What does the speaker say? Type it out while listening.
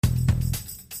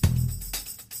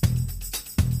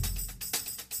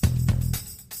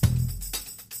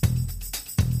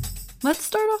Let's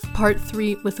start off part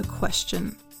 3 with a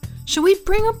question. Should we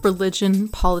bring up religion,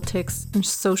 politics, and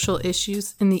social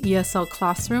issues in the ESL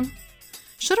classroom?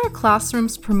 Should our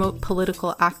classrooms promote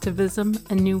political activism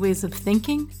and new ways of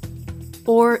thinking?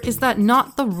 Or is that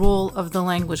not the role of the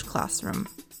language classroom?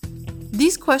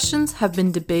 These questions have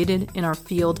been debated in our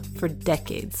field for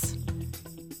decades.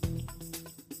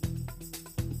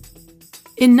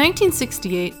 In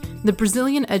 1968, the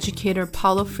Brazilian educator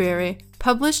Paulo Freire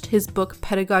published his book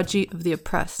Pedagogy of the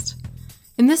Oppressed.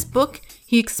 In this book,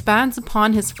 he expands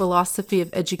upon his philosophy of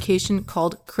education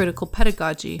called critical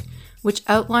pedagogy, which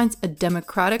outlines a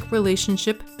democratic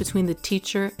relationship between the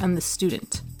teacher and the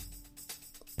student.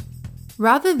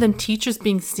 Rather than teachers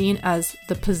being seen as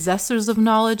the possessors of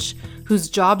knowledge, whose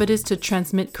job it is to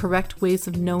transmit correct ways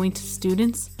of knowing to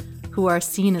students, who are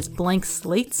seen as blank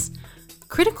slates,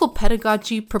 critical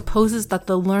pedagogy proposes that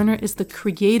the learner is the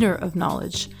creator of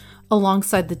knowledge,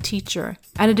 alongside the teacher,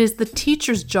 and it is the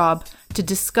teacher's job to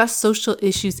discuss social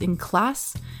issues in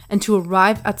class and to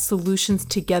arrive at solutions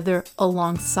together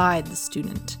alongside the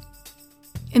student.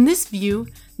 In this view,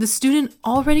 the student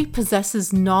already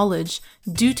possesses knowledge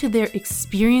due to their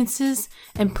experiences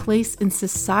and place in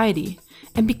society,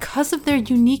 and because of their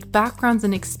unique backgrounds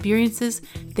and experiences,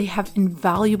 they have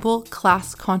invaluable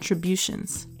class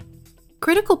contributions.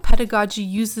 Critical pedagogy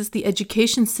uses the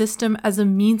education system as a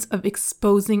means of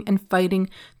exposing and fighting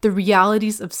the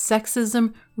realities of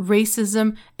sexism,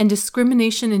 racism, and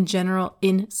discrimination in general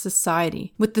in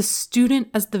society, with the student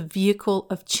as the vehicle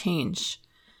of change.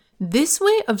 This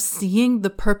way of seeing the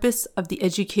purpose of the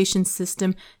education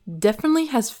system definitely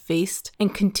has faced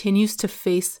and continues to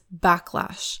face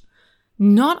backlash.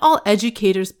 Not all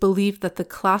educators believe that the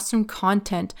classroom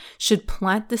content should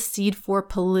plant the seed for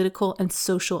political and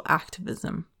social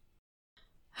activism.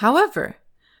 However,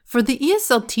 for the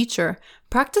ESL teacher,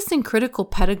 practicing critical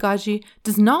pedagogy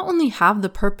does not only have the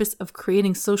purpose of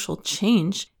creating social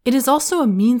change, it is also a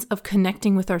means of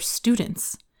connecting with our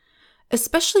students.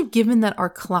 Especially given that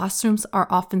our classrooms are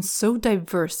often so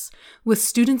diverse, with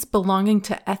students belonging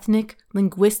to ethnic,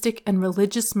 linguistic, and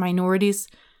religious minorities,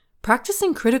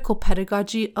 practicing critical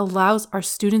pedagogy allows our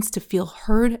students to feel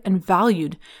heard and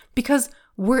valued because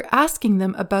we're asking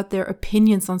them about their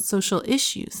opinions on social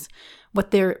issues,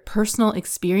 what their personal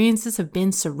experiences have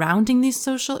been surrounding these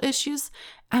social issues,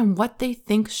 and what they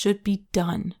think should be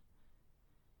done.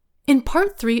 In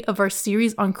part 3 of our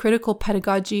series on critical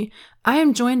pedagogy, I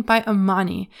am joined by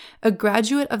Amani, a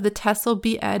graduate of the TESOL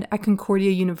B.Ed at Concordia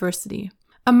University.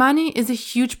 Amani is a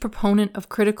huge proponent of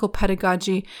critical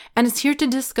pedagogy and is here to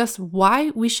discuss why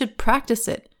we should practice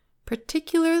it,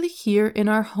 particularly here in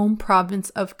our home province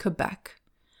of Quebec.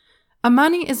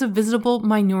 Amani is a visible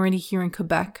minority here in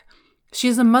Quebec. She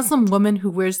is a Muslim woman who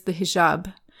wears the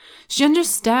hijab. She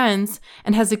understands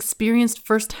and has experienced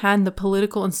firsthand the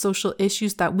political and social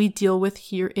issues that we deal with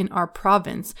here in our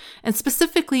province, and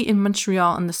specifically in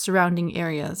Montreal and the surrounding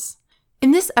areas. In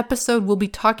this episode, we'll be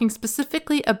talking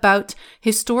specifically about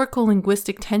historical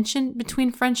linguistic tension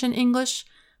between French and English,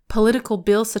 political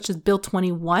bills such as Bill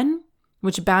 21,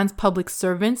 which bans public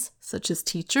servants, such as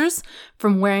teachers,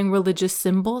 from wearing religious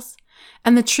symbols,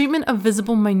 and the treatment of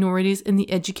visible minorities in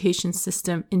the education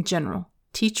system in general,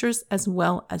 teachers as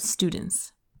well as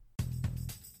students.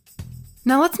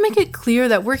 Now let's make it clear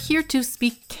that we're here to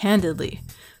speak candidly.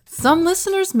 Some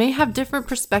listeners may have different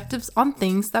perspectives on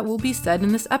things that will be said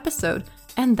in this episode,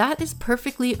 and that is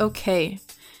perfectly okay.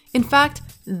 In fact,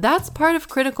 that's part of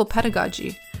critical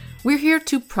pedagogy. We're here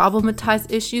to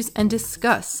problematize issues and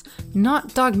discuss,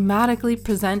 not dogmatically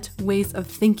present ways of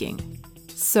thinking.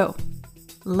 So,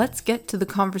 let's get to the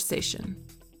conversation.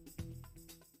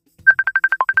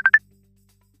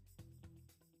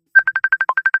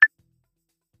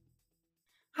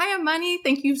 Hi, Amani.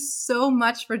 Thank you so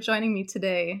much for joining me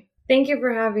today. Thank you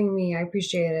for having me. I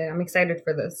appreciate it. I'm excited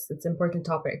for this. It's an important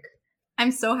topic.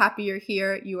 I'm so happy you're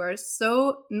here. You are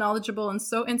so knowledgeable and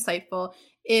so insightful.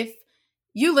 If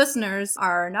you listeners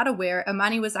are not aware,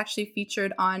 Amani was actually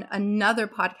featured on another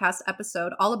podcast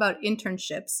episode all about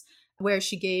internships, where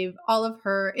she gave all of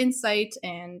her insight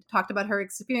and talked about her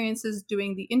experiences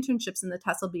doing the internships in the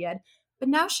TESOL B.Ed. But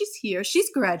now she's here.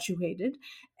 She's graduated.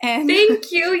 And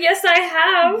thank you. Yes, I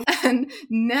have. And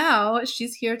now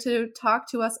she's here to talk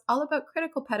to us all about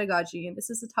critical pedagogy. And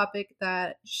this is a topic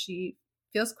that she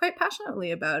feels quite passionately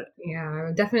about. Yeah,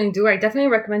 I definitely do. I definitely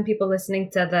recommend people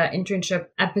listening to the internship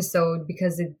episode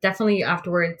because it definitely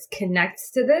afterwards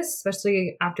connects to this,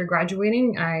 especially after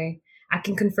graduating. I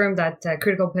can confirm that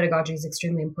critical pedagogy is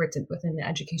extremely important within the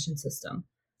education system.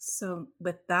 So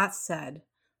with that said,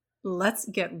 Let's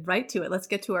get right to it. Let's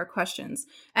get to our questions.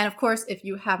 And of course, if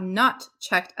you have not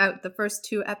checked out the first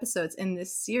 2 episodes in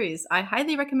this series, I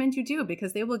highly recommend you do,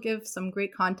 because they will give some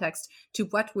great context to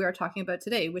what we are talking about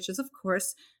today, which is, of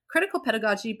course, critical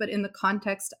pedagogy, but in the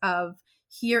context of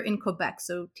here in Quebec.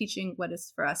 So teaching what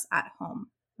is for us at home,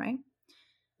 right?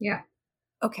 Yeah.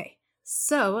 Okay.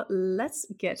 So let's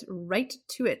get right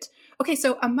to it. Okay,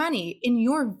 so Amani, in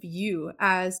your view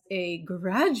as a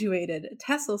graduated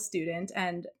TESOL student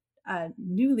and a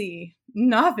newly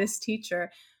novice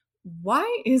teacher,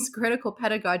 why is critical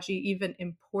pedagogy even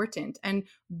important? And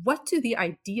what do the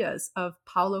ideas of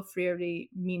Paulo Freire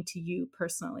mean to you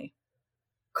personally?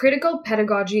 Critical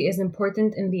pedagogy is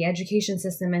important in the education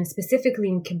system and specifically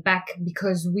in Quebec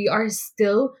because we are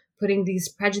still putting these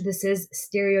prejudices,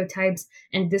 stereotypes,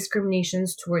 and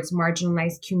discriminations towards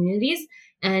marginalized communities.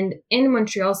 And in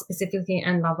Montreal specifically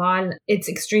and Laval, it's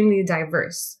extremely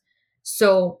diverse.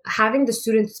 So having the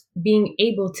students being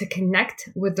able to connect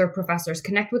with their professors,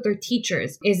 connect with their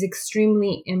teachers is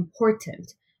extremely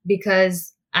important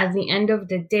because at the end of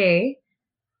the day,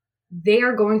 they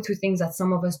are going through things that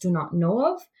some of us do not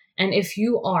know of. And if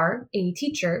you are a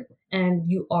teacher and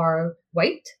you are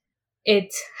white,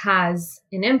 it has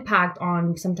an impact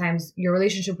on sometimes your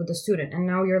relationship with the student. And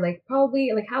now you're like,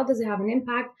 probably like, how does it have an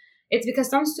impact? It's because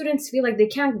some students feel like they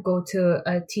can't go to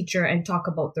a teacher and talk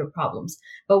about their problems.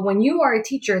 But when you are a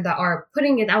teacher that are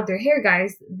putting it out there, here,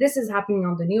 guys, this is happening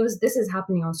on the news, this is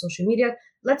happening on social media,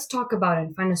 let's talk about it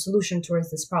and find a solution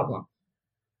towards this problem.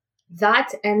 That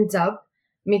ends up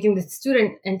making the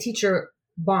student and teacher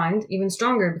bond even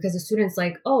stronger because the student's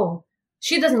like, oh,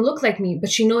 she doesn't look like me,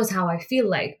 but she knows how I feel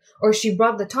like. Or she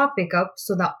brought the topic up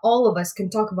so that all of us can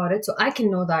talk about it so I can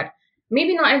know that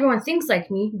maybe not everyone thinks like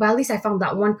me, but at least I found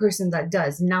that one person that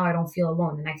does. Now I don't feel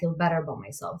alone and I feel better about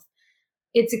myself.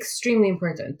 It's extremely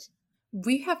important.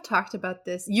 We have talked about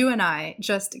this, you and I,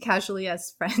 just casually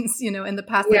as friends, in the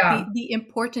past, Yeah. like the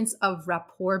importance of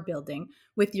rapport building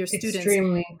with your students.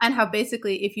 Extremely. And how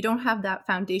basically, if you don't have that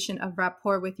foundation of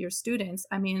rapport with your students,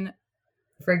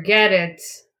 forget it.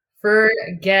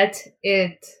 Forget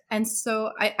it. And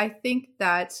so I think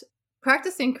that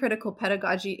practicing critical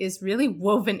pedagogy is really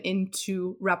woven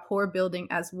into rapport building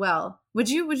as well. Would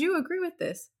you agree with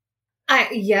this?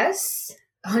 Yes,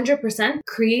 100%.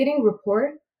 Creating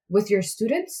rapport with your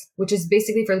students, which is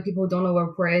basically, for the people who don't know what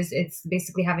rapport is, it's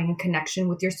basically having a connection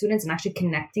with your students and actually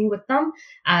connecting with them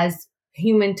as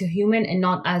human to human and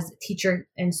not as teacher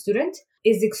and student,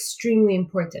 is extremely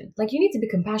important. Like, you need to be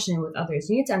compassionate with others.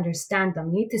 You need to understand them.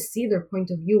 You need to see their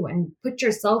point of view and put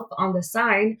yourself on the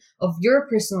side of your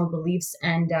personal beliefs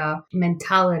and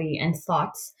mentality and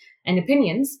thoughts and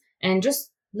opinions, and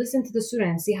just listen to the student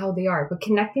and see how they are. But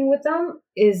connecting with them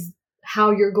is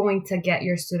how you're going to get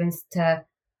your students to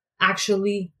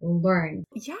actually learn.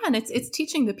 Yeah, and it's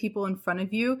teaching the people in front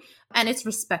of you, and it's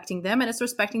respecting them, and it's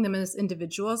respecting them as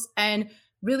individuals, and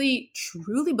really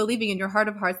truly believing in your heart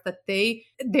of hearts that they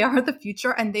are the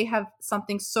future and they have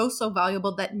something so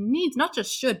valuable that needs, not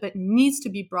just should, but needs to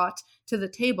be brought to the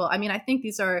table. I think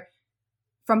these are,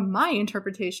 from my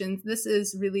interpretations, this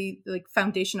is really like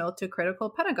foundational to critical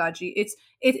pedagogy.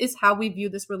 It is how we view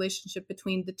this relationship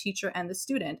between the teacher and the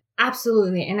student.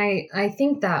 Absolutely. And I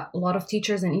think that a lot of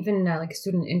teachers and even like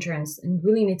student interns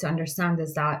really need to understand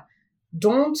is that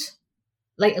don't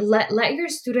let your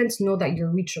students know that you're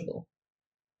reachable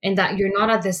and that you're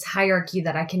not at this hierarchy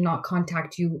that I cannot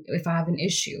contact you if I have an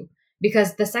issue.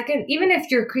 Because the second, even if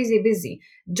you're crazy busy,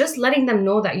 just letting them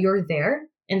know that you're there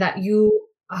and that you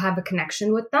have a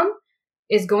connection with them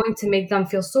is going to make them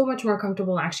feel so much more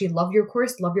comfortable and actually love your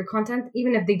course, love your content.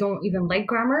 Even if they don't even like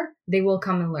grammar, they will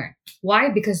come and learn. Why?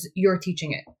 Because you're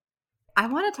teaching it. I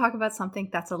want to talk about something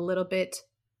that's a little bit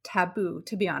taboo,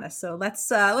 to be honest. So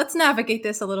let's navigate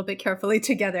this a little bit carefully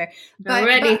together. I'm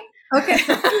ready. Okay.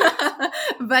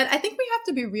 But I think we have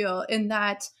to be real in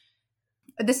that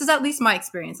this is at least my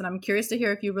experience, and I'm curious to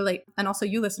hear if you relate, and also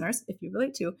you listeners, if you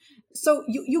relate too. So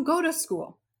you go to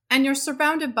school and you're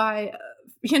surrounded by,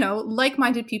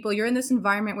 like-minded people. You're in this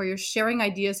environment where you're sharing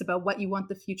ideas about what you want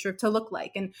the future to look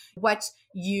like and what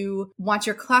you want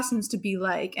your classrooms to be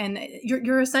like. And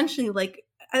you're essentially like,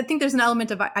 I think there's an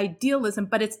element of idealism,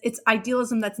 but it's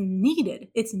idealism that's needed.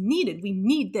 It's needed. We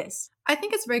need this. I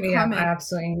think it's very common. I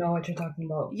absolutely know what you're talking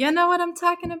about. You know what I'm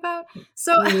talking about?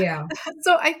 So, yeah.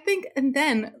 So I think, and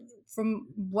then from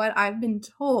what I've been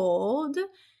told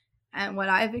and what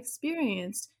I've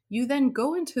experienced, you then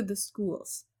go into the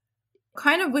schools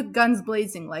kind of with guns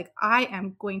blazing, like, I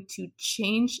am going to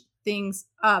change things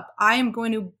up. I'm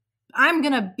going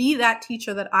to be that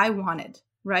teacher that I wanted,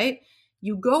 right?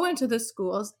 You go into the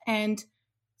schools and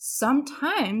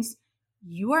sometimes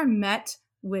you are met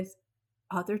with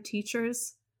other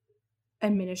teachers,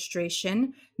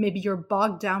 administration. Maybe you're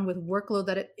bogged down with workload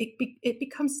that it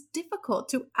becomes difficult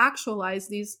to actualize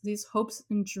these hopes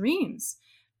and dreams.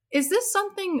 Is this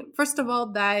something, first of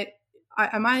all, that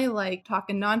am I like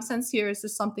talking nonsense here? Is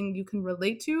this something you can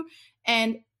relate to?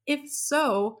 And if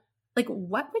so, like,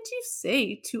 what would you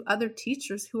say to other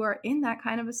teachers who are in that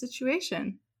kind of a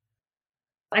situation?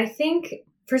 I think,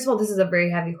 first of all, this is a very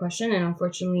heavy question. And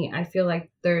unfortunately, I feel like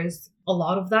there's a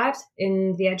lot of that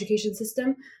in the education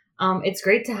system. It's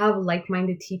great to have like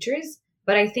minded teachers.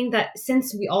 But I think that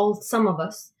since some of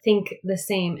us think the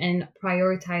same and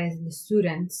prioritize the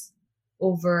students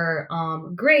over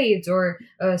grades or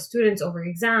students over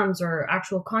exams or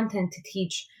actual content to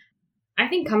teach, I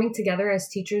think coming together as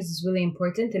teachers is really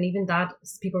important. And even that,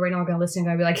 people right now are going to listen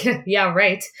and going to be like, yeah,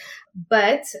 right.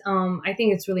 But I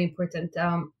think it's really important.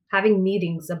 Having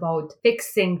meetings about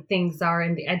fixing things that are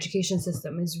in the education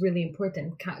system is really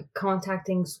important.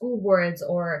 Contacting school boards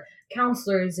or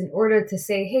counselors in order to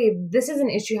say, hey, this is an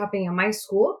issue happening at my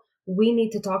school. We need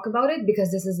to talk about it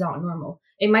because this is not normal.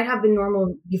 It might have been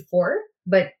normal before,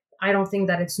 but I don't think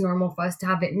that it's normal for us to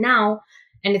have it now.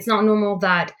 And it's not normal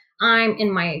that I'm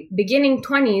in my beginning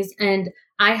 20s and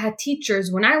I had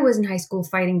teachers when I was in high school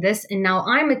fighting this, and now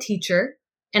I'm a teacher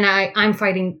and I'm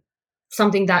fighting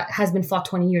something that has been fought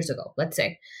 20 years ago, let's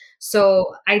say.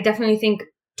 So I definitely think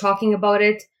talking about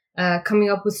it, coming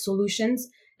up with solutions,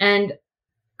 and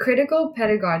critical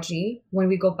pedagogy, when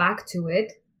we go back to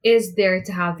it, is there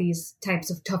to have these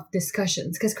types of tough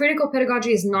discussions. Because critical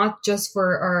pedagogy is not just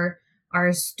for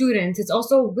our students, it's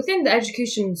also within the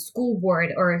education school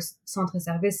board or centre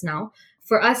service now,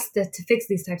 for us to fix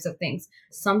these types of things.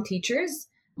 Some teachers,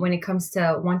 when it comes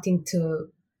to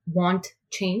want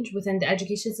change within the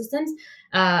education systems,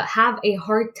 have a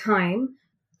hard time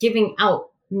giving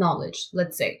out knowledge,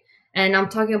 let's say. And I'm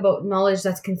talking about knowledge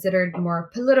that's considered more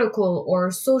political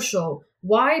or social.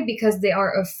 Why? Because they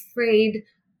are afraid.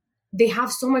 They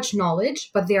have so much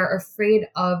knowledge, but they are afraid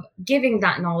of giving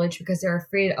that knowledge because they're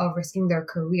afraid of risking their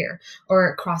career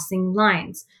or crossing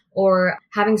lines or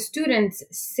having students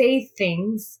say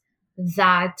things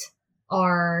that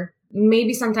are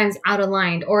maybe sometimes out of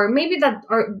line, or maybe that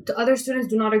the other students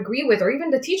do not agree with, or even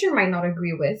the teacher might not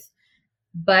agree with,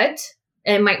 but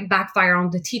it might backfire on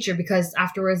the teacher because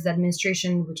afterwards the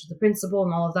administration, which is the principal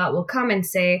and all of that, will come and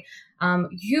say,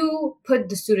 you put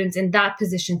the students in that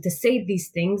position to say these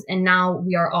things, and now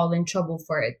we are all in trouble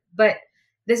for it. But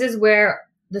this is where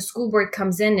the school board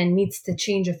comes in and needs to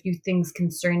change a few things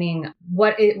concerning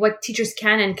what teachers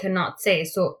can and cannot say.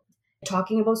 So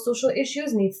talking about social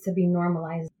issues needs to be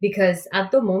normalized, because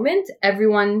at the moment,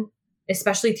 everyone,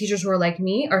 especially teachers who are like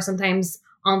me, are sometimes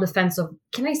on the fence of,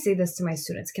 can I say this to my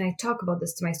students? Can I talk about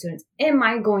this to my students? Am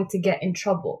I going to get in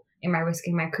trouble? Am I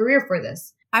risking my career for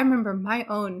this? I remember my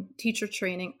own teacher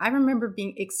training. I remember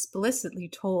being explicitly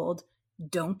told,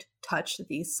 don't touch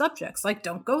these subjects. Like,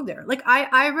 don't go there. Like,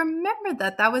 I remember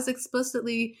that was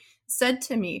explicitly said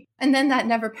to me. And then that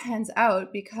never pans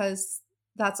out, because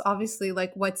that's obviously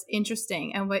like what's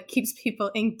interesting and what keeps people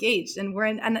engaged. And we're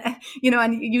in, and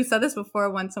you said this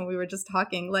before once when we were just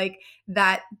talking, like,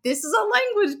 that this is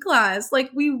a language class.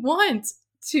 Like, we want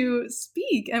to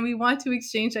speak and we want to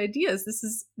exchange ideas. This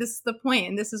is the point,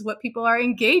 and this is what people are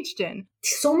engaged in.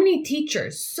 So many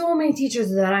teachers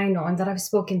that I know and that I've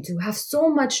spoken to have so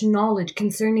much knowledge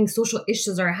concerning social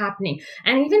issues that are happening.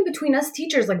 And even between us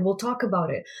teachers, like, we'll talk about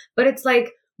it. But it's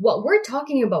like, what we're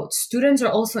talking about, students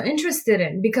are also interested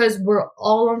in, because we're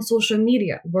all on social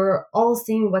media. We're all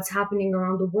seeing what's happening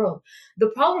around the world. The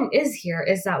problem is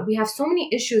that we have so many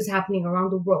issues happening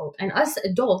around the world, and us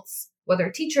adults,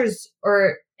 whether teachers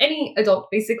or any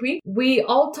adult, basically, we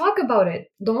all talk about it.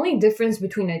 The only difference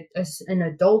between an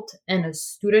adult and a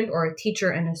student, or a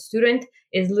teacher and a student,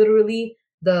 is literally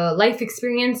the life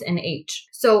experience and age.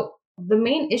 So the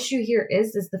main issue here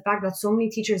is the fact that so many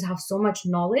teachers have so much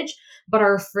knowledge, but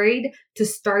are afraid to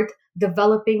start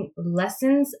developing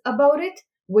lessons about it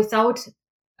without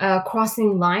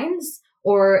crossing lines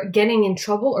or getting in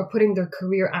trouble or putting their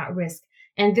career at risk.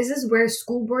 And this is where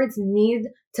school boards need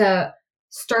to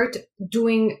start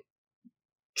doing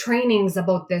trainings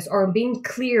about this, or being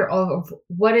clear of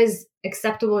what is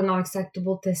acceptable and not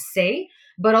acceptable to say,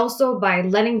 but also by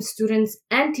letting students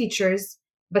and teachers,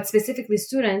 but specifically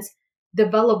students,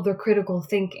 develop their critical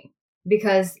thinking.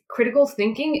 Because critical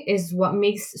thinking is what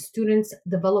makes students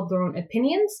develop their own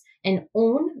opinions and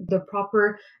own the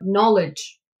proper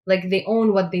knowledge. Like, they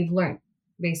own what they've learned,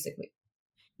 basically.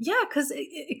 Yeah, because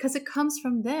it comes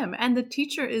from them. And the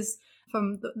teacher is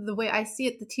from the way I see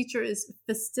it, the teacher is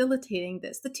facilitating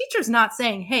this. The teacher's not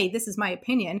saying, hey, this is my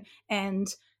opinion and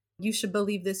you should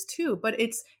believe this too, but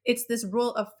it's this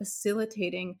role of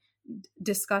facilitating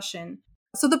discussion.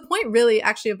 So the point really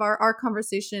actually of our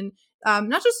conversation,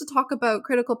 not just to talk about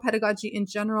critical pedagogy in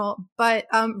general, but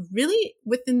really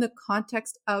within the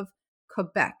context of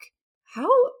Quebec. How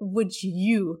would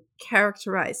you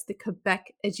characterize the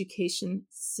Quebec education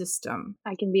system?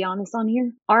 I can be honest on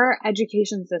here. Our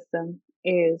education system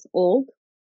is old.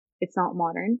 It's not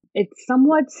modern. It's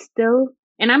somewhat still,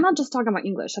 and I'm not just talking about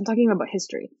English, I'm talking about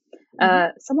history.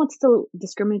 Somewhat still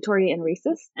discriminatory and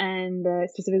racist, and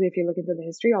specifically if you look into the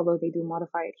history, although they do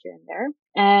modify it here and there.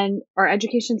 And our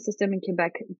education system in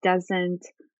Quebec doesn't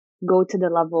go to the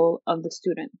level of the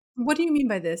student. What do you mean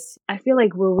by this? I feel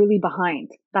like we're really behind.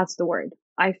 That's the word.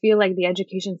 I feel like the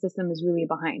education system is really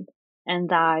behind, and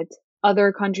that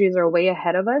other countries are way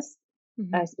ahead of us.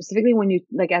 Specifically when you,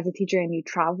 like, as a teacher and you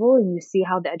travel and you see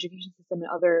how the education system in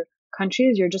other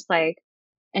countries, you're just like,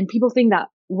 and people think that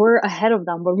we're ahead of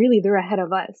them, but really they're ahead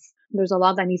of us. There's a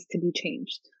lot that needs to be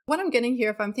changed. What I'm getting here,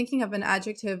 if I'm thinking of an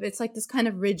adjective, it's like this kind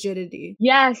of rigidity.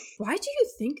 Yes. Why do you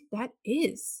think that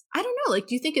is? I don't know. Like,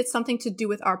 do you think it's something to do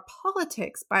with our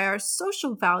politics, by our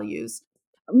social values?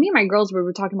 Me and my girls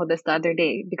were talking about this the other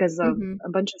day because of a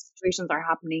bunch of situations are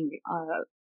happening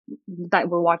that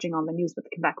we're watching on the news with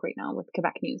Quebec right now, with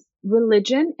Quebec News.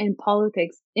 Religion and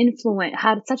politics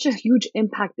had such a huge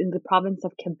impact in the province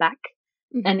of Quebec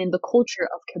and in the culture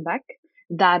of Quebec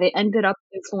that it ended up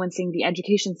influencing the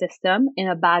education system in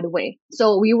a bad way.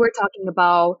 So we were talking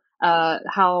about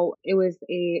how it was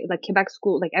like Quebec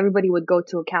school, like everybody would go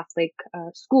to a Catholic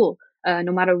school,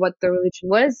 no matter what the religion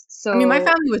was. So I mean, my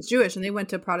family was Jewish and they went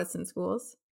to Protestant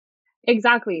schools.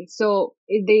 Exactly. So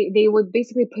they would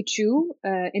basically put you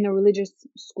in a religious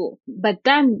school, but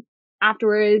then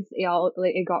afterwards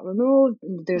it got removed.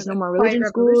 There's no more religion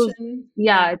schools.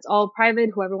 Yeah, it's all private.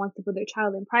 Whoever wants to put their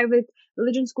child in private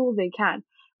religion school, they can.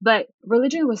 But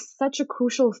religion was such a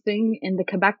crucial thing in the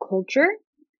Quebec culture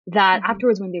that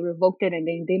afterwards, when they revoked it and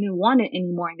they didn't want it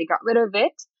anymore and they got rid of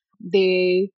it,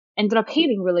 they ended up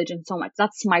hating religion so much.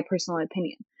 That's my personal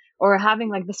opinion. Or having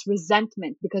like this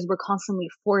resentment because we're constantly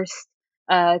forced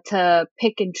to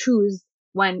pick and choose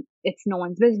when it's no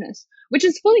one's business, which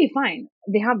is fully fine.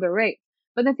 They have the right.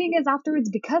 But the thing is, afterwards,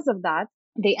 because of that,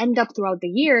 they end up throughout the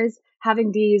years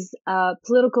having these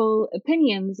political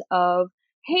opinions of,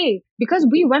 hey, because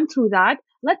we went through that,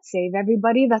 let's save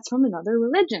everybody that's from another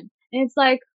religion. And it's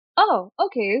like, oh,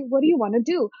 okay, what do you want to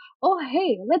do? Oh,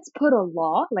 hey, let's put a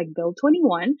law like Bill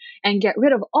 21 and get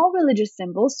rid of all religious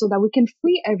symbols so that we can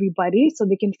free everybody so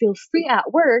they can feel free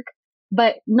at work,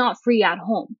 but not free at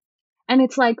home. And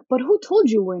it's like, but who told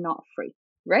you we're not free,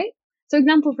 right? So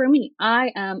example for me,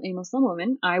 I am a Muslim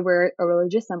woman. I wear a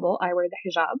religious symbol. I wear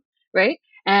the hijab, right?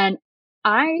 And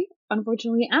I,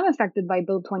 unfortunately, am affected by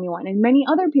Bill 21 and many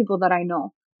other people that I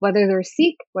know, whether they're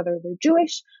Sikh, whether they're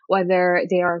Jewish, whether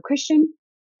they are Christian,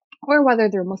 or whether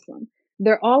they're Muslim.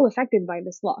 They're all affected by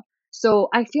this law. So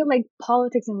I feel like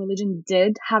politics and religion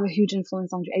did have a huge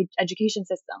influence on the education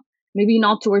system. Maybe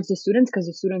not towards the students, because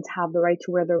the students have the right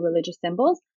to wear their religious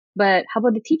symbols, but how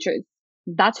about the teachers?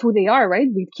 That's who they are, right?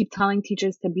 We keep telling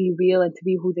teachers to be real and to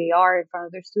be who they are in front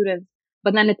of their students.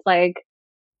 But then it's like,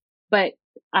 but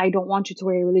I don't want you to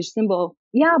wear a religious symbol.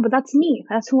 Yeah, but that's me.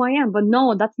 That's who I am. But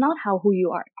no, that's not who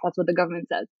you are. That's what the government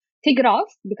says. Take it off,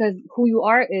 because who you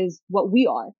are is what we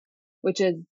are, which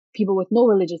is people with no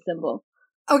religious symbol.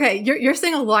 Okay, you're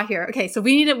saying a lot here. Okay, so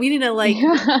we need to like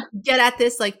get at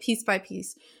this like piece by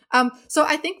piece. So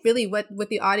I think really what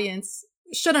the audience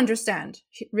should understand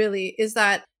really is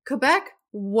that Quebec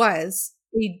was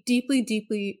a deeply,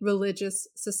 deeply religious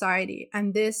society,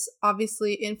 and this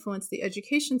obviously influenced the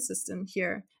education system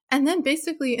here. And then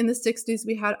basically in the 60s,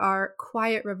 we had our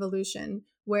Quiet Revolution,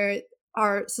 where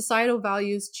our societal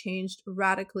values changed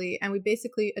radically and we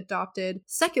basically adopted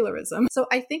secularism. So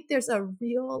I think there's a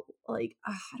real, like,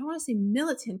 I don't want to say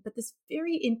militant, but this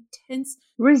very intense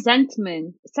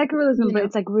resentment. Secularism, but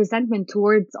it's like resentment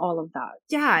towards all of that.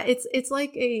 Yeah, it's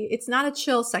like it's not a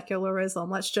chill secularism,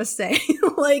 let's just say.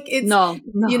 Like it's no.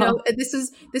 You know, this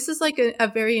is like a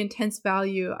very intense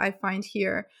value I find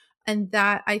here. And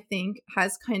that I think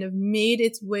has kind of made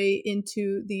its way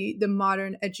into the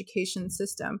modern education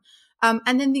system.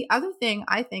 And then the other thing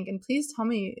I think, and please tell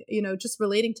me, you know, just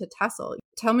relating to TESOL,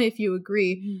 tell me if you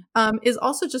agree, is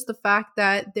also just the fact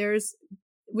that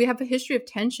we have a history of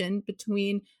tension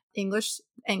between English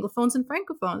Anglophones and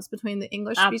Francophones, between the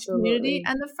English speech community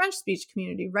and the French speech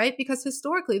community, right? Because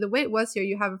historically, the way it was here,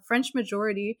 you have a French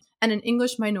majority and an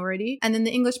English minority, and then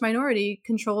the English minority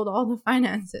controlled all the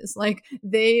finances. Like,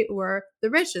 they were the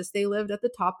richest. They lived at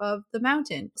the top of the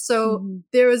mountain. So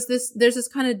there's this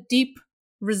kind of deep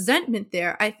resentment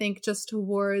there, I think, just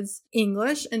towards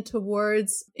English and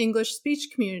towards English speech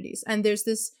communities. And there's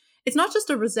this, it's not just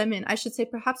a resentment, I should say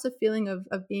perhaps a feeling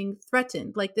of being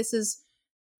threatened. Like, this is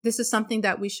something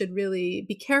that we should really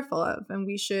be careful of, and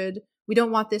we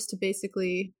don't want this to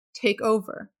basically take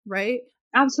over, right?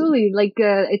 Absolutely. Like,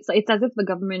 it's as if the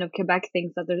government of Quebec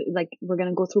thinks that they're like, we're going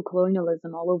to go through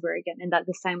colonialism all over again. And that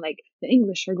this time, like, the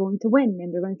English are going to win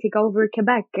and they're going to take over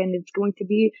Quebec and it's going to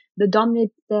be the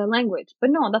dominant language. But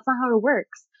no, that's not how it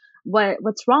works.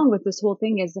 What's wrong with this whole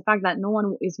thing is the fact that no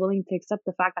one is willing to accept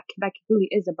the fact that Quebec really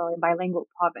is a bilingual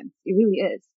province. It really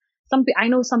is. I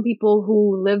know some people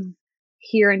who live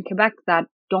here in Quebec that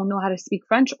don't know how to speak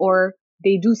French, or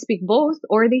they do speak both,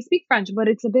 or they speak French, but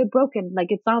it's a bit broken. Like,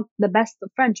 it's not the best of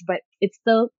French, but it's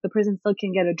still, the person still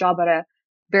can get a job at a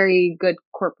very good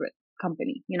corporate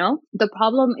company, you know? The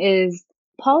problem is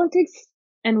politics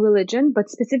and religion, but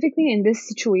specifically in this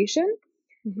situation,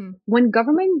 when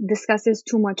government discusses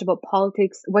too much about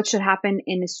politics, what should happen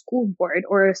in a school board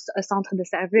or a centre de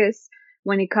service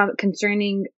when it comes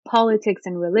concerning politics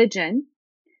and religion,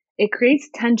 it creates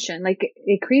tension. Like,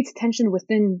 it creates tension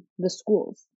within the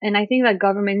schools. And I think that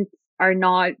governments are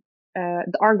not,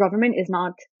 our government is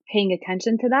not paying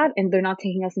attention to that, and they're not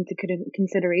taking us into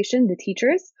consideration, the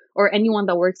teachers or anyone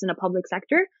that works in a public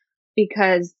sector,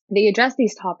 because they address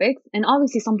these topics. And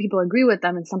obviously some people agree with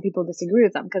them and some people disagree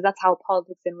with them, because that's how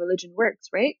politics and religion works,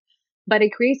 right? But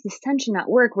it creates this tension at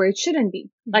work where it shouldn't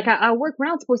be. Like, at work, we're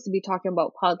not supposed to be talking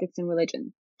about politics and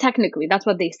religion. Technically, that's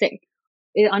what they say.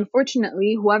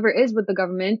 Unfortunately, whoever is with the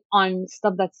government on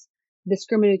stuff that's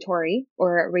discriminatory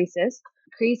or racist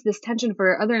creates this tension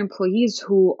for other employees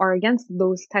who are against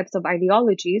those types of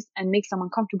ideologies and makes them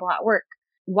uncomfortable at work.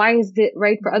 Why is it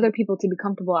right for other people to be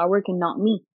comfortable at work and not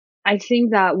me? I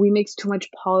think that we mix too much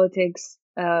politics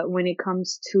when it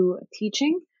comes to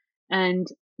teaching. And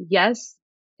yes,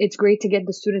 it's great to get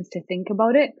the students to think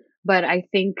about it. But I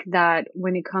think that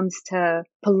when it comes to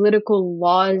political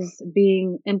laws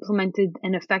being implemented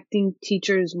and affecting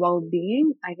teachers'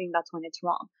 well-being, I think that's when it's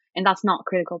wrong. And that's not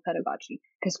critical pedagogy.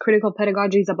 Because critical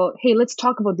pedagogy is about, hey, let's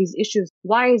talk about these issues.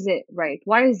 Why is it right?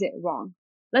 Why is it wrong?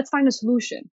 Let's find a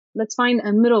solution. Let's find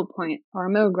a middle point or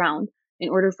a middle ground in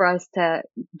order for us to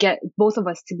get both of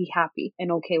us to be happy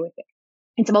and okay with it.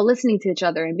 It's about listening to each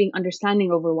other and being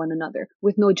understanding over one another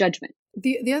with no judgment.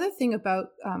 The other thing about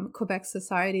Quebec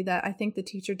society that I think the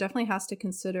teacher definitely has to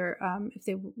consider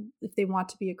if they want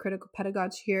to be a critical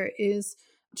pedagogue here is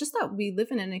just that we live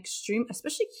in an extreme,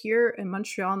 especially here in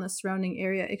Montreal and the surrounding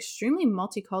area, extremely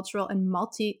multicultural and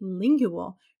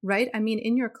multilingual, right? I mean,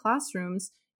 in your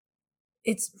classrooms,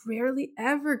 it's rarely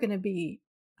ever going to be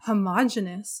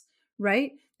homogenous,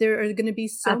 right? There are going to be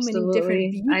so many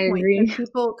different viewpoints and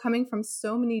people coming from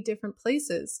so many different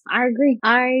places. I agree.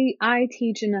 I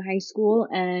teach in a high school,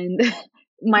 and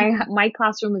my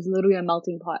classroom is literally a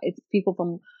melting pot. It's people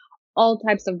from all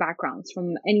types of backgrounds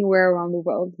from anywhere around the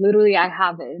world. Literally, I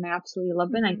have it, and I absolutely love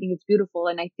it. And I think it's beautiful.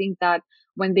 And I think that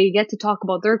when they get to talk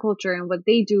about their culture and what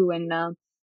they do and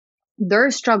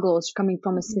their struggles coming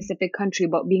from a specific country,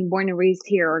 but being born and raised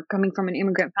here or coming from an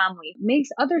immigrant family, makes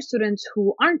other students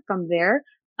who aren't from there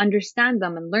understand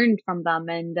them and learn from them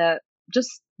and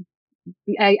just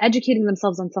educating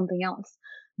themselves on something else.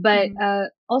 But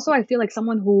also, I feel like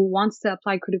someone who wants to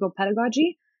apply critical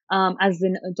pedagogy as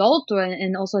an adult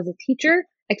and also as a teacher,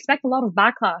 expect a lot of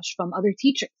backlash from other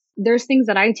teachers. There's things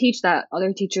that I teach that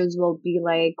other teachers will be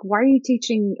like, why are you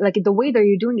teaching? Like, the way that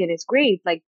you're doing it is great.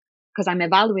 Like, because I'm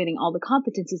evaluating all the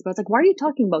competencies, but it's like, why are you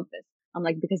talking about this? I'm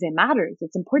like, because it matters.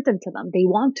 It's important to them. They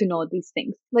want to know these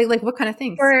things. Like what kind of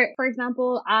things? For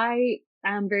example, I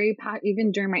am very,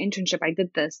 even during my internship, I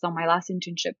did this on my last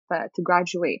internship to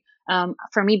graduate.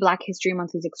 For me, Black History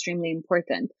Month is extremely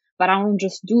important, but I don't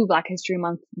just do Black History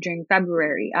Month during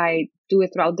February. I do it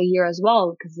throughout the year as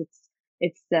well, because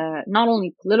it's not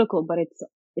only political, but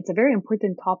it's a very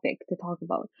important topic to talk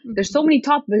about. There's so many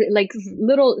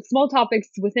little small topics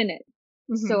within it.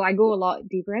 So I go a lot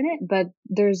deeper in it. But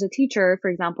there's a teacher, for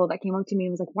example, that came up to me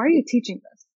and was like, why are you teaching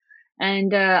this?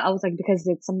 And I was like, because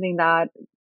it's something that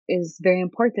is very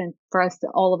important for us to,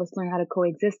 all of us, learn how to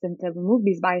coexist and to remove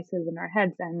these biases in our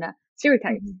heads and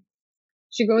stereotypes.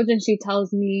 She goes and she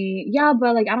tells me, yeah,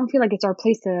 but like, I don't feel like it's our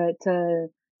place to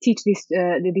teach these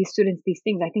students these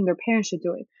things. I think their parents should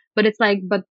do it. But it's like,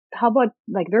 but how about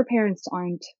like their parents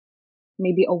aren't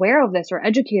maybe aware of this or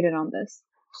educated on this.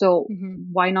 So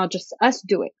why not just us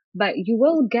do it? But you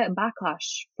will get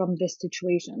backlash from this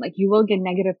situation. Like you will get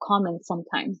negative comments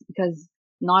sometimes because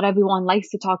not everyone likes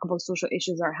to talk about social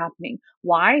issues that are happening.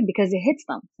 Why? Because it hits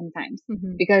them sometimes.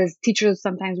 Because teachers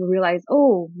sometimes will realize,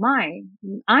 oh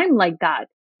I'm like that.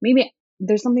 Maybe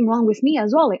there's something wrong with me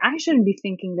as well. Like I shouldn't be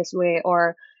thinking this way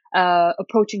or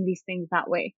approaching these things that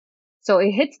way. So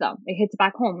it hits them. It hits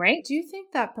back home, right? Do you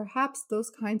think that perhaps those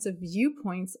kinds of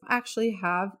viewpoints actually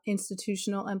have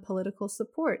institutional and political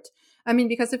support? I mean,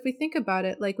 because if we think about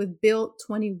it, like with Bill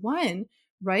 21,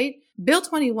 right? Bill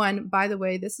 21, by the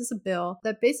way, this is a bill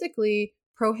that basically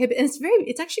and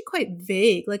it's actually quite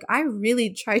vague. Like I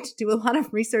really tried to do a lot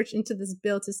of research into this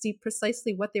bill to see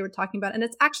precisely what they were talking about. And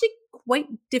it's actually quite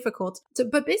difficult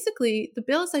but basically the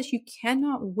bill says you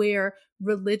cannot wear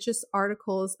religious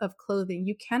articles of clothing.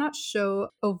 You cannot show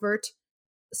overt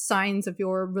signs of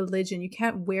your religion. You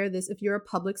can't wear this if you're a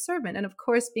public servant. And of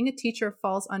course, being a teacher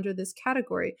falls under this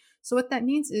category. So what that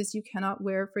means is you cannot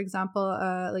wear, for example,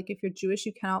 like if you're Jewish,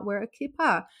 you cannot wear a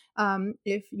kippah.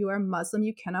 If you are Muslim,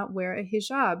 you cannot wear a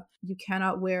hijab. You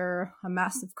cannot wear a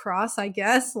massive cross, I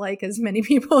guess, like as many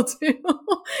people do,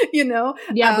 you know?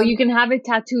 Yeah, but you can have it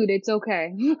tattooed. It's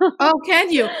okay. Oh,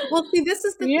 can you? Well, see, this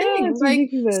is the thing. Like,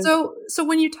 ridiculous. So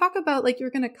when you talk about like you're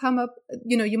going to come up,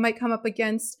 you know, you might come up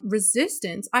against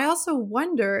resistance. I also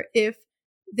wonder if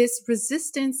this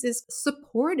resistance is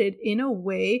supported in a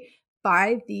way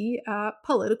by the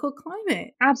political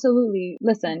climate. Absolutely.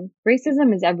 Listen,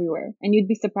 racism is everywhere, and you'd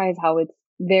be surprised how it's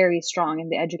very strong in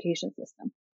the education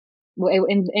system.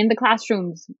 In the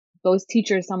classrooms, those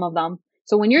teachers, some of them.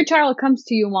 So when your child comes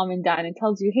to you, mom and dad, and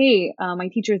tells you, hey, my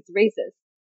teacher is racist,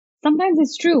 sometimes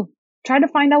it's true. Try to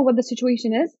find out what the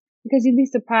situation is, because you'd be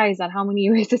surprised at how many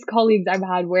racist colleagues I've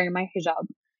had wearing my hijab.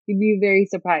 You'd be very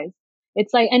surprised.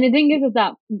 It's like, and the thing is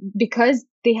that because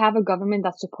they have a government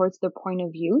that supports their point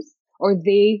of views, or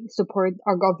they support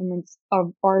our government's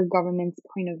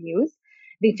point of views,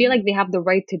 they feel like they have the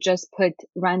right to just put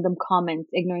random comments,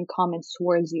 ignorant comments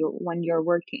towards you when you're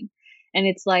working. And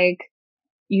it's like,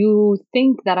 you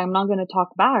think that I'm not going to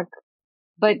talk back.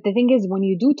 But the thing is, when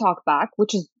you do talk back,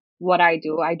 which is what I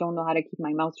do, I don't know how to keep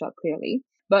my mouth shut clearly.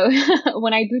 But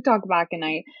when I do talk back and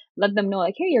I let them know,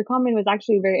 like, hey, your comment was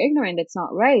actually very ignorant, it's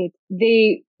not right,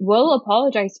 they will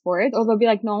apologize for it. Or they'll be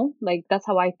like, no, like, that's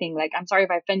how I think. Like, I'm sorry if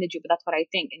I offended you, but that's what I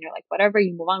think. And you're like, whatever,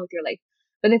 you move on with your life.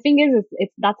 But the thing is,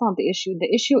 that's not the issue.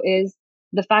 The issue is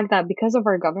the fact that because of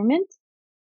our government,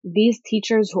 these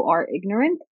teachers who are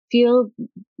ignorant feel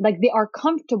like they are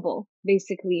comfortable,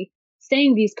 basically,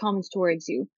 saying these comments towards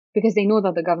you because they know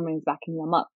that the government is backing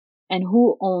them up. And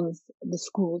who owns the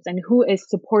schools and who is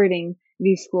supporting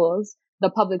these schools, the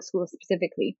public schools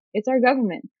specifically? It's our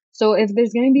government. So if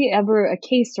there's going to be ever a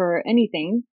case or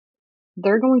anything,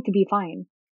 they're going to be fine.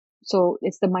 So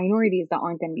it's the minorities that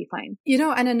aren't going to be fine. You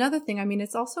know, and another thing, I mean,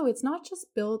 it's not just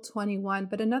Bill 21,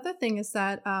 but another thing is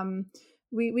that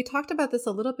we talked about this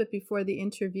a little bit before the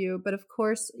interview, but of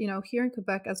course, you know, here in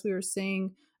Quebec, as we were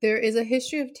saying, there is a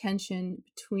history of tension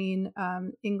between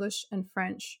English and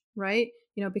French, right?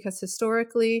 You know, because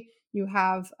historically you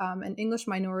have an English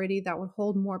minority that would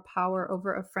hold more power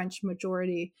over a French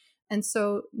majority. And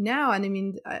so now, and I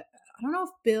mean, I don't know if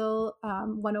Bill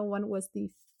 101 was the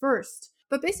first,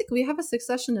 but basically we have a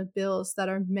succession of bills that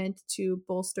are meant to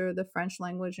bolster the French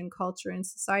language and culture in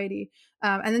society.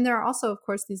 And then there are also, of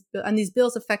course, these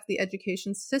bills affect the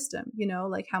education system, you know,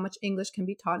 like how much English can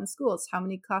be taught in schools, how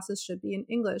many classes should be in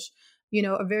English. You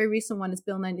know, a very recent one is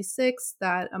Bill 96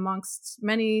 that, amongst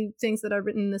many things that are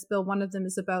written in this bill, one of them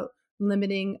is about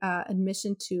limiting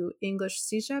admission to English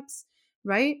CEGEPs,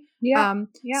 right? Yeah.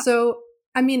 So,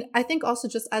 I mean, I think also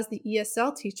just as the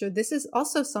ESL teacher, this is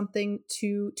also something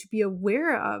to be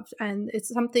aware of. And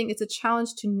it's a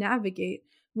challenge to navigate,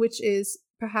 which is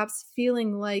perhaps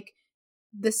feeling like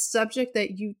the subject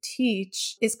that you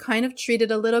teach is kind of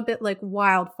treated a little bit like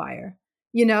wildfire.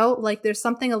 You know, like there's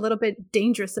something a little bit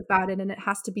dangerous about it and it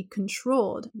has to be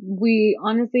controlled. We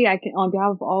honestly, on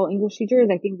behalf of all English teachers,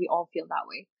 I think we all feel that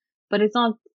way. But it's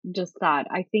not just that.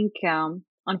 I think,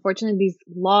 unfortunately, these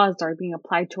laws are being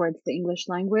applied towards the English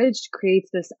language, creates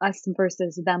this us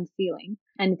versus them feeling.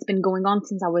 And it's been going on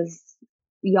since I was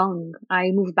young. I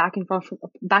moved back and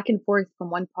forth from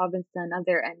one province to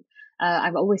another. And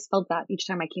I've always felt that each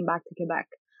time I came back to Quebec.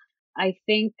 I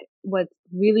think what's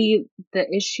really the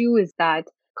issue is that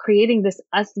creating this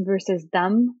us versus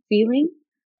them feeling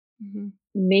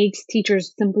makes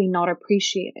teachers simply not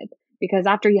appreciated. Because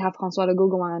after you have François Legault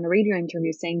go on a radio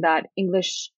interview saying that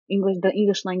the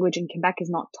English language in Quebec is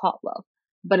not taught well.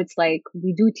 But it's like,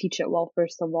 we do teach it well,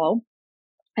 first of all.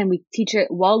 and we teach it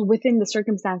well within the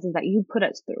circumstances that you put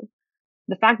us through.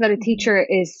 The fact that a teacher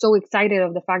is so excited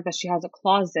of the fact that she has a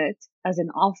closet as an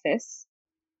office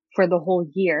for the whole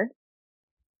year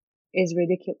is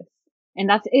ridiculous. And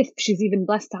that's if she's even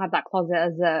blessed to have that closet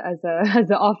as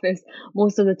an office.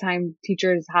 Most of the time,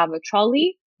 teachers have a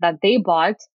trolley that they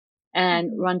bought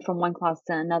and run from one class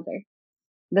to another.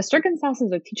 The circumstances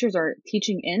that teachers are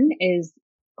teaching in is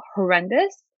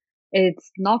horrendous.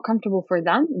 It's not comfortable for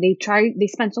them. They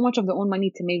spend so much of their own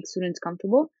money to make students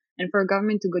comfortable. And for a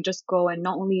government to just go and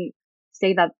not only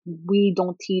say that we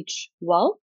don't teach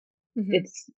well,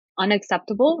 it's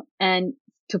unacceptable. And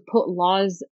to put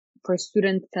laws for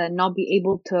students to not be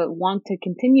able to want to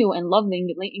continue and love the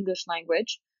English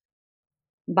language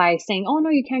by saying, oh no,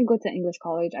 you can't go to English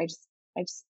college. I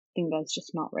just think that's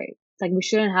just not right. It's like we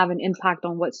shouldn't have an impact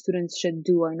on what students should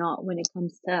do or not when it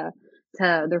comes to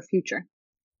their future.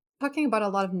 Talking about a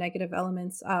lot of negative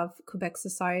elements of Quebec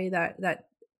society that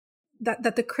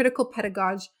the critical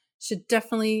pedagogue should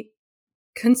definitely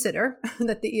consider,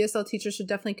 that the ESL teachers should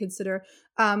definitely consider.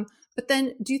 But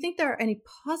then, do you think there are any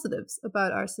positives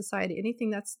about our society? Anything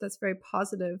that's very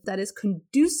positive that is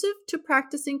conducive to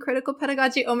practicing critical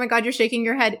pedagogy? Oh my God, you're shaking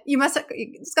your head.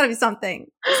 It's got to be something.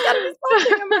 It's got to be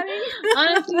something.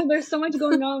 Honestly, there's so much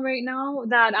going on right now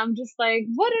that I'm just like,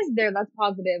 what is there that's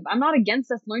positive? I'm not against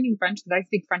us learning French because I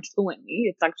speak French fluently.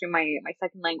 It's actually my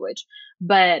second language.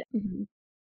 But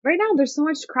right now, there's so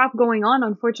much crap going on.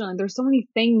 Unfortunately, there's so many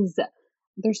things that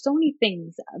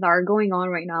are going on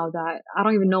right now that I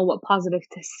don't even know what positive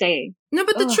to say. No,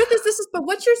 but the truth is but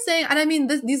what you're saying, and I mean,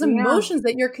 these emotions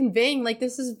that you're conveying, like,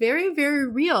 this is very, very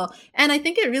real. And I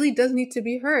think it really does need to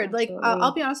be heard. Absolutely. Like,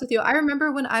 I'll be honest with you. I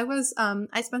remember when I was,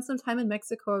 I spent some time in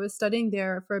Mexico. I was studying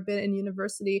there for a bit in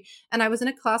university, and I was in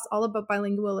a class all about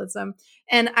bilingualism.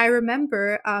 And I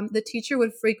remember the teacher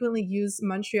would frequently use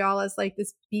Montreal as like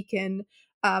this beacon,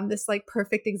 this like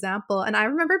perfect example. And I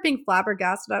remember being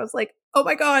flabbergasted. I was like, oh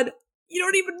my God, you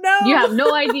don't even know. You have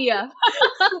no idea.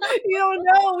 You don't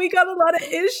know. We got a lot of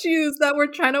issues that we're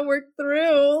trying to work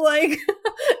through. Like,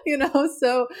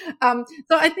 so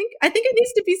I think it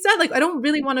needs to be said. Like, I don't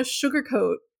really want to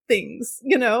sugarcoat things,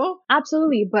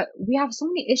 Absolutely. But we have so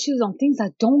many issues on things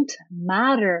that don't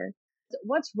matter.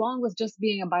 What's wrong with just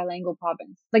being a bilingual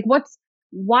province? Like,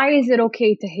 why is it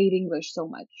okay to hate English so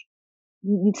much?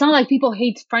 It's not like people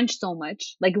hate French so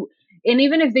much. Like, and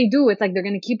even if they do, it's like they're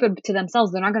going to keep it to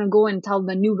themselves. They're not going to go and tell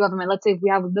the new government, let's say if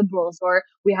we have liberals or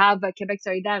we have Quebec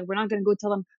Solidaire, we're not going to go tell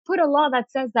them, put a law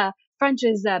that says that French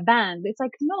is banned. It's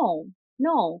like,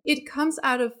 no. It comes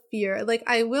out of fear. Like,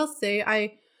 I will say,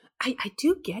 I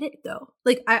do get it though.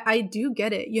 Like, I do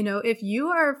get it. If you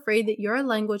are afraid that your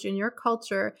language and your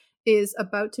culture is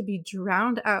about to be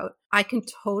drowned out, I can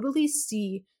totally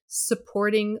see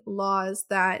supporting laws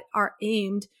that are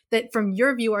aimed, that from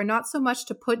your view are not so much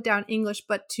to put down English,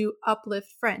 but to uplift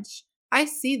French. I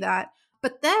see that.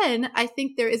 But then I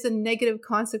think there is a negative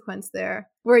consequence there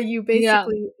where you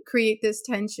basically create this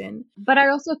tension. But I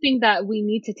also think that we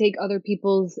need to take other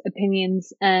people's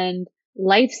opinions and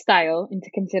lifestyle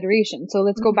into consideration. So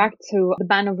let's go back to the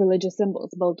ban of religious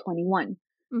symbols, Bill 21.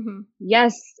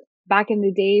 Yes, back in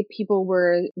the day,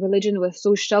 religion was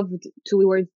so shoved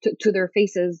to their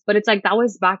faces, but it's like that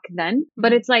was back then.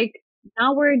 But it's like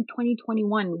now we're in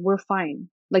 2021, we're fine.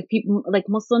 Like people, like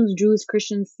Muslims, Jews,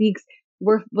 Christians, Sikhs,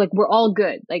 we're all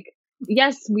good. Like,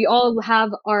 yes, we all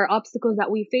have our obstacles that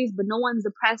we face, but no one's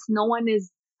oppressed. No one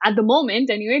is, at the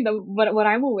moment anyway, what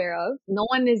I'm aware of, no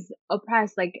one is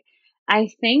oppressed. Like, I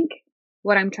think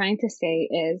what I'm trying to say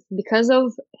is because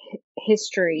of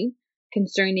history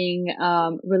concerning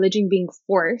religion being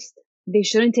forced, they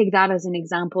shouldn't take that as an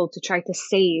example to try to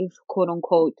save, quote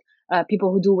unquote,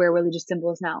 people who do wear religious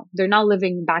symbols now. They're not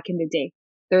living back in the day.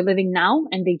 They're living now,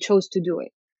 and they chose to do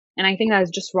it. And I think that is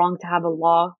just wrong to have a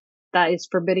law that is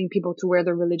forbidding people to wear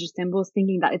their religious symbols,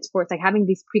 thinking that it's forced, like having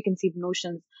these preconceived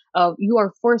notions of you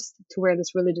are forced to wear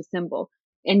this religious symbol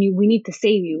and we need to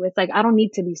save you. It's like, I don't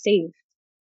need to be saved.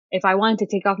 If I wanted to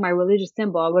take off my religious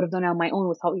symbol, I would have done it on my own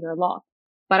without your law.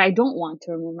 But I don't want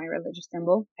to remove my religious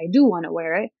symbol. I do want to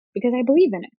wear it because I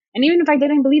believe in it. And even if I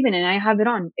didn't believe in it and I have it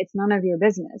on, it's none of your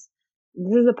business.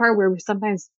 This is the part where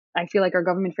sometimes I feel like our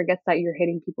government forgets that you're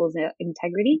hitting people's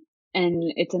integrity, and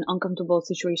it's an uncomfortable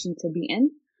situation to be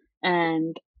in,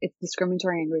 and it's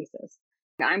discriminatory and racist.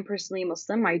 I'm personally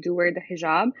Muslim. I do wear the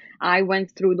hijab. I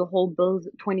went through the whole Bill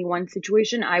 21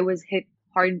 situation. I was hit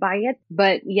hard by it,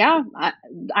 but yeah,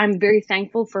 I'm very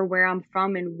thankful for where I'm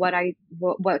from and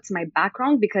what's my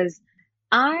background, because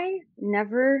I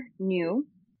never knew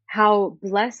how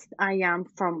blessed I am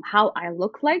from how I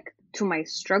look like to my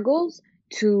struggles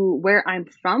to where I'm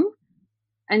from.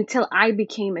 until I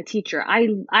became a teacher.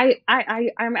 I'm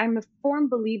a firm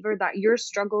believer that your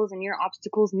struggles and your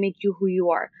obstacles make you who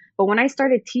you are. But when I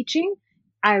started teaching,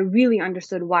 I really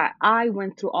understood why I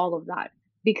went through all of that.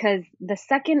 Because the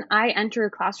second I enter a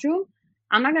classroom,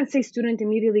 I'm not going to say students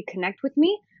immediately connect with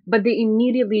me, but they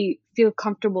immediately feel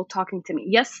comfortable talking to me.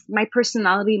 Yes, my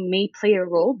personality may play a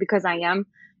role because I am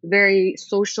very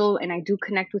social and I do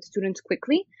connect with students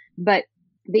quickly, but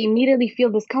they immediately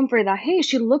feel this comfort that, hey,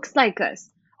 she looks like us.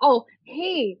 Oh,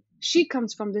 hey, she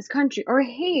comes from this country, or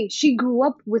hey, she grew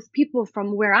up with people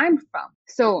from where I'm from.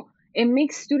 So it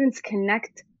makes students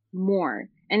connect more.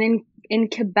 And in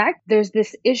Quebec, there's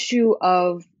this issue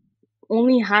of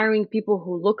only hiring people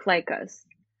who look like us,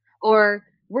 or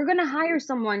we're going to hire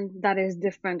someone that is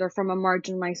different or from a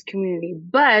marginalized community,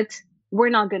 but we're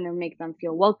not going to make them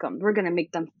feel welcome. We're going to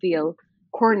make them feel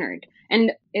cornered.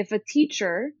 And if a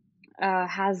teacher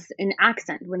has an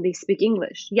accent when they speak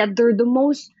English, yet they're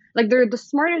they're the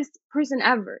smartest person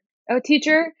ever. A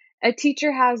teacher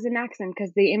has an accent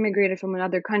because they immigrated from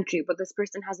another country, but this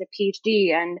person has a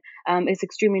PhD and is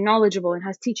extremely knowledgeable and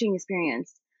has teaching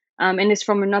experience, and is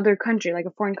from another country, like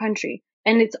a foreign country.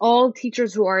 And it's all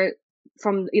teachers who are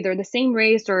from either the same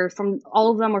race or from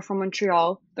all of them or from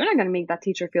Montreal. They're not going to make that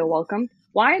teacher feel welcome.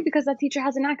 Why? Because that teacher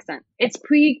has an accent. It's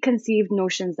preconceived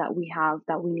notions that we have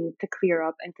that we need to clear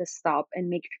up and to stop and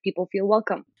make people feel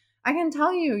welcome. I can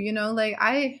tell you, like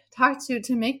I talked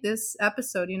to make this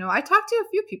episode, I talked to a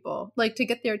few people like to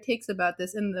get their takes about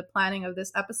this in the planning of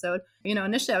this episode.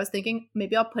 Initially I was thinking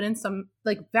maybe I'll put in some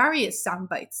like various sound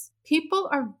bites. People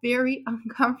are very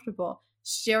uncomfortable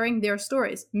sharing their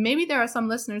stories. Maybe there are some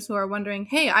listeners who are wondering,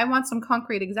 hey, I want some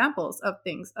concrete examples of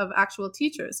things, of actual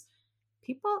teachers.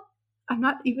 People, I'm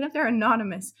not, even if they're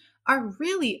anonymous, are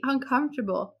really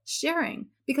uncomfortable sharing,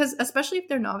 because especially if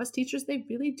they're novice teachers, they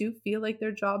really do feel like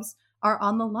their jobs are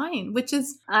on the line, which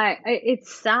is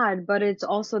it's sad, but it's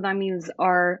also, that means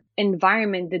our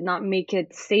environment did not make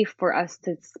it safe for us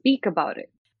to speak about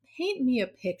it. Paint me a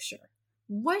picture.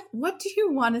 What do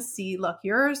you want to see? Look,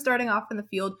 you're starting off in the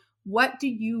field. What do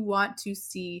you want to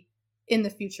see in the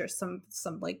future? Some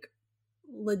like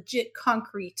legit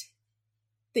concrete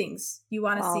things you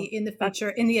want to see in the future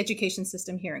in the education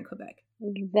system here in Quebec?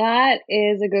 That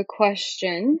is a good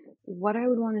question. What I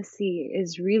would want to see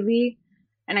is really,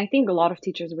 and I think a lot of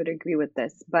teachers would agree with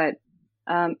this, but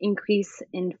increase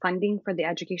in funding for the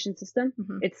education system.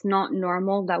 Mm-hmm. It's not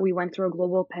normal that we went through a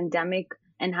global pandemic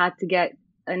and had to get,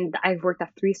 and I've worked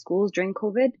at 3 schools during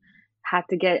COVID, had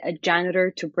to get a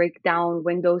janitor to break down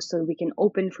windows so we can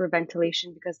open for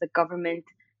ventilation because the government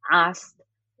asked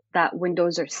that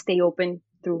windows stay open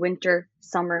through winter,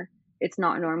 summer. It's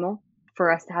not normal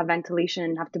for us to have ventilation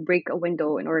and have to break a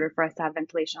window in order for us to have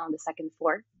ventilation on the 2nd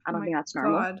floor. I don't think that's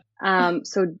normal.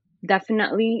 So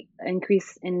definitely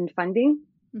increase in funding,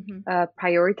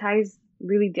 prioritize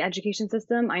really the education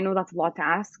system. I know that's a lot to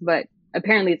ask, but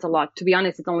apparently it's a lot. To be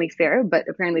honest, it's only fair, but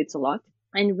apparently it's a lot.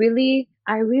 And really,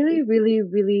 I really, really,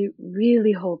 really,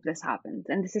 really hope this happens.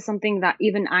 And this is something that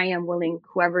even I am willing,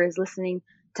 whoever is listening,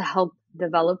 to help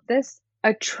develop this.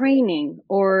 A training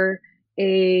or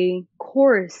a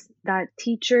course that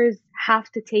teachers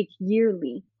have to take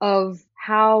yearly of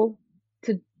how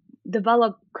to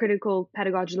develop critical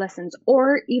pedagogy lessons,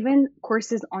 or even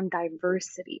courses on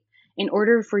diversity, in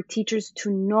order for teachers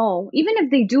to know, even if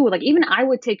they do, like even I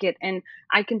would take it, and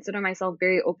I consider myself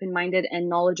very open-minded and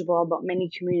knowledgeable about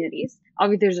many communities.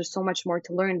 Obviously, there's just so much more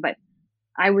to learn, but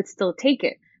I would still take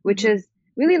it, which is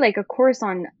really like a course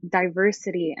on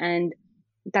diversity and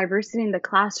diversity in the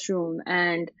classroom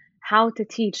and how to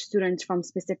teach students from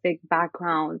specific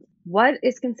backgrounds. What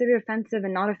is considered offensive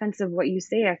and not offensive, what you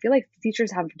say. I feel like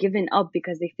teachers have given up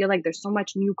because they feel like there's so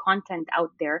much new content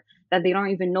out there that they don't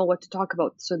even know what to talk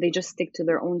about. So they just stick to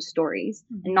their own stories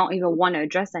and not even want to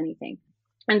address anything.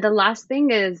 And the last thing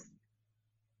is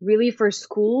really for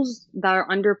schools that are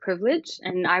underprivileged,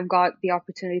 and I've got the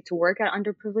opportunity to work at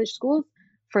underprivileged schools,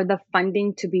 for the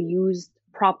funding to be used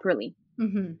properly.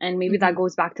 And maybe that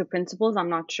goes back to principals, I'm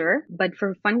not sure. But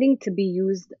for funding to be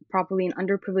used properly in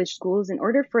underprivileged schools, in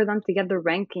order for them to get their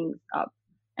rankings up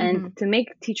and to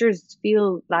make teachers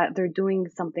feel that they're doing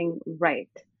something right.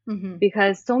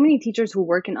 Because so many teachers who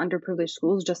work in underprivileged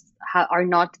schools just are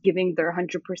not giving their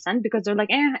 100% because they're like,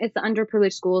 it's the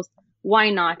underprivileged schools. Why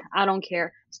not? I don't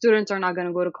care. Students are not going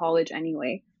to go to college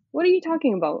anyway. What are you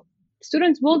talking about?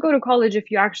 Students will go to college if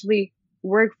you actually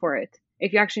work for it.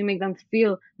 If you actually make them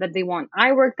feel that they want.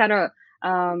 I worked at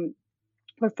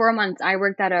for 4 months, I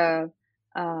worked at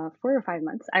 4 or 5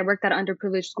 months, I worked at an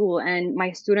underprivileged school, and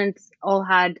my students all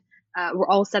were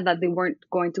all said that they weren't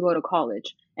going to go to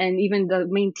college. And even the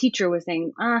main teacher was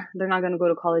saying, they're not going to go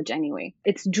to college anyway.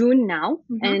 It's June now,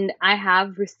 and I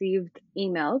have received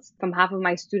emails from half of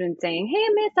my students saying, hey,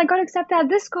 miss, I got accepted at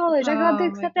this college. I got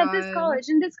accepted at this college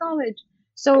and this college.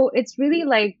 So it's really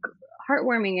like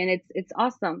heartwarming, and it's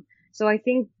awesome. So I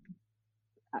think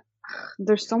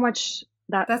there's so much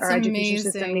that our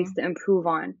education system needs to improve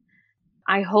on.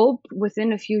 I hope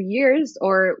within a few years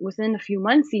or within a few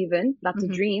months even, that's a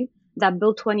dream, that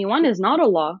Bill 21 is not a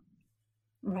law.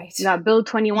 Right. That Bill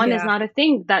 21 is not a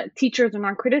thing, that teachers are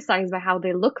not criticized by how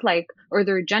they look like or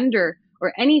their gender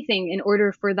or anything in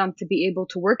order for them to be able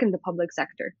to work in the public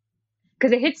sector.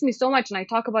 Because it hits me so much and I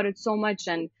talk about it so much,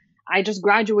 and I just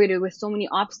graduated with so many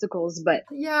obstacles, but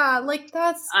yeah, like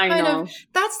that's kind of,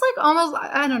 that's like almost,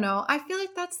 I don't know. I feel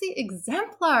like that's the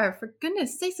exemplar, for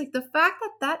goodness sakes. Like the fact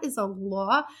that that is a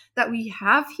law that we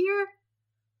have here.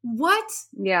 What?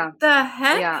 Yeah. The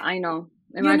heck? Yeah, I know.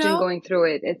 Imagine going through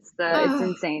it. It's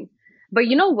insane. But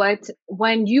you know what?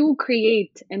 When you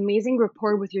create amazing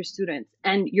rapport with your students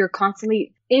and you're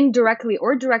constantly indirectly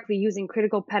or directly using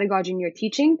critical pedagogy in your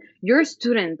teaching, your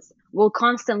students will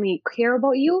constantly care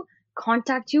about you,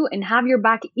 contact you, and have your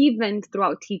back even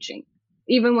throughout teaching.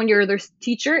 Even when you're their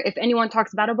teacher, if anyone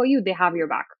talks bad about you, they have your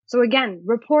back. So again,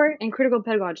 rapport and critical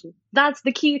pedagogy. That's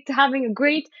the key to having a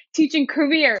great teaching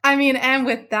career. I mean, and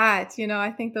with that,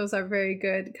 I think those are very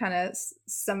good kind of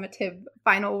summative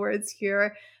final words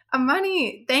here.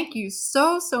 Amani, thank you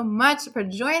so much for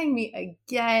joining me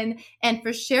again and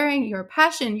for sharing your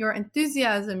passion, your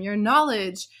enthusiasm, your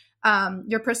knowledge,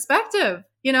 your perspective.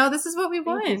 This is what we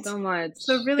want. Thank you so much.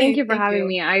 So really, thank you for having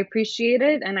me. I appreciate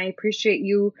it. And I appreciate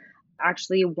you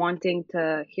actually wanting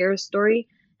to hear a story,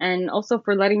 and also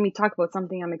for letting me talk about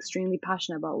something I'm extremely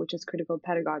passionate about, which is critical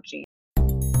pedagogy.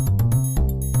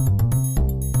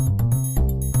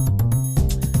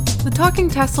 The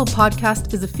Talking TESOL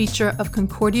podcast is a feature of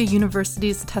Concordia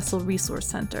University's TESOL Resource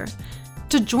Center.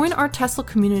 To join our TESOL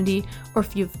community, or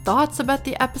if you have thoughts about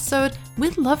the episode,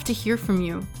 we'd love to hear from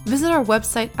you. Visit our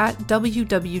website at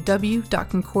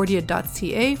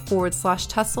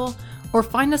www.concordia.ca/TESOL, or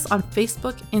find us on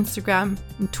Facebook, Instagram,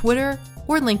 and Twitter,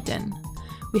 or LinkedIn.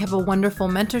 We have a wonderful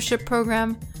mentorship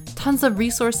program, tons of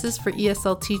resources for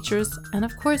ESL teachers, and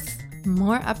of course,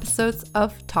 more episodes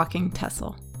of Talking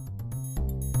TESOL.